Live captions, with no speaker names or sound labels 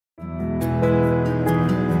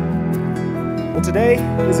Well, today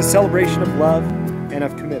is a celebration of love and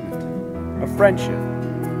of commitment, of friendship,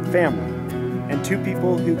 family, and two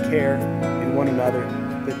people who care in one another,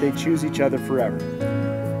 that they choose each other forever.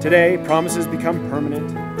 Today, promises become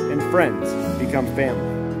permanent and friends become family.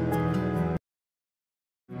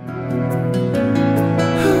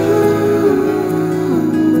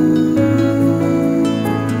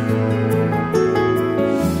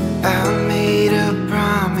 I made a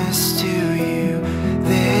promise to you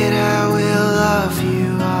that I will love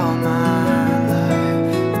you all my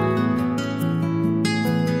life.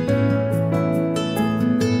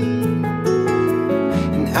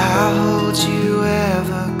 And I'll hold you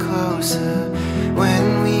ever closer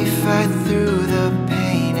when we fight through the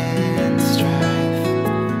pain and strife.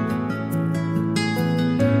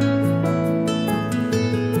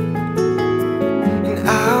 And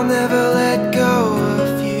I'll never let go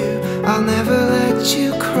of you, I'll never let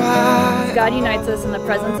you cry. As God unites us in the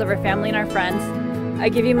presence of our family and our friends, I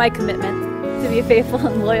give you my commitment to be faithful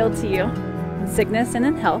and loyal to you in sickness and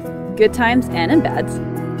in health, good times and in bads,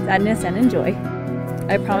 sadness and in joy.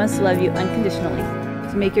 I promise to love you unconditionally,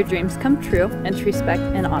 to make your dreams come true, and to respect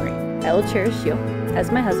and honor you. I will cherish you as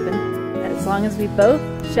my husband as long as we both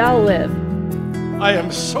shall live. I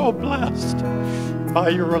am so blessed by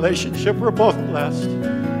your relationship. We're both blessed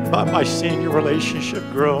by seeing your relationship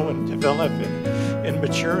grow and develop and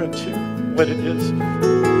mature into what it is.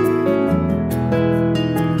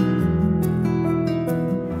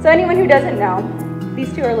 So anyone who doesn't know,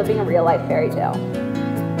 these two are living a real-life fairy tale.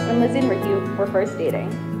 When Lizzie and Ricky were first dating,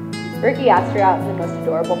 Ricky asked her out in the most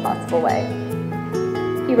adorable possible way.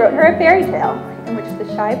 He wrote her a fairy tale in which the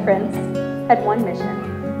shy prince had one mission: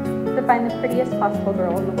 to find the prettiest possible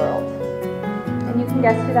girl in the world. And you can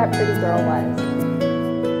guess who that pretty girl was.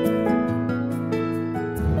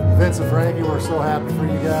 Vince and Frankie, we're so happy for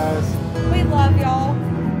you guys. We love y'all.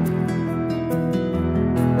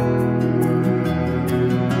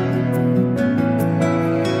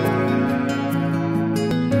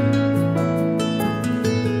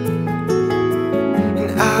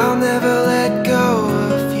 I'll never let go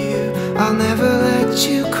of you, I'll never let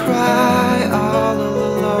you cry all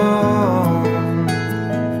alone.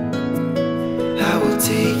 I will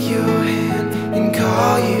take your hand and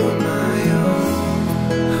call you my own.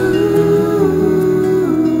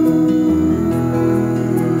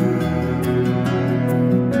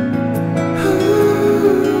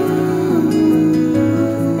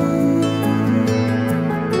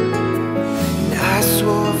 And I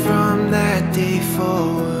swore from that day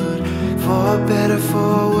forward, for better,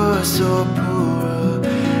 for worse or poorer,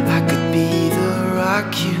 I could be the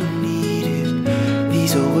rock you needed.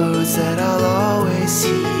 These are words that I'll always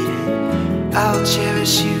heed. I'll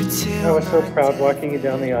cherish you till I was so proud walking you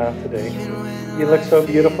down the aisle today. You look so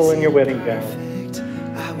beautiful in your wedding gown.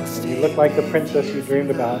 And you look like the princess you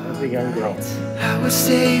dreamed about as a young girl. I will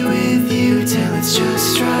stay with you till it's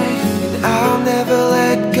just right. And I'll never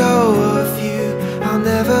let go of you, I'll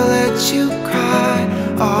never let you cry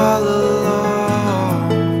all alone.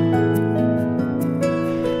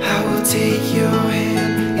 I will take your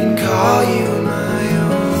hand and call you my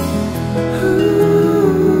own.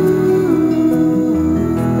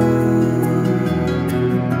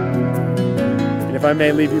 And if I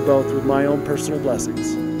may leave you both with my own personal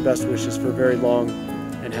blessings, best wishes for a very long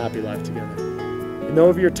and happy life together. And though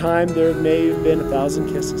over your time there may have been 1,000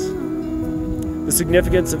 kisses, the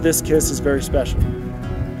significance of this kiss is very special,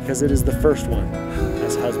 because it is the first one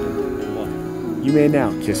as husband and wife. You may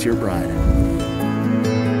now kiss your bride.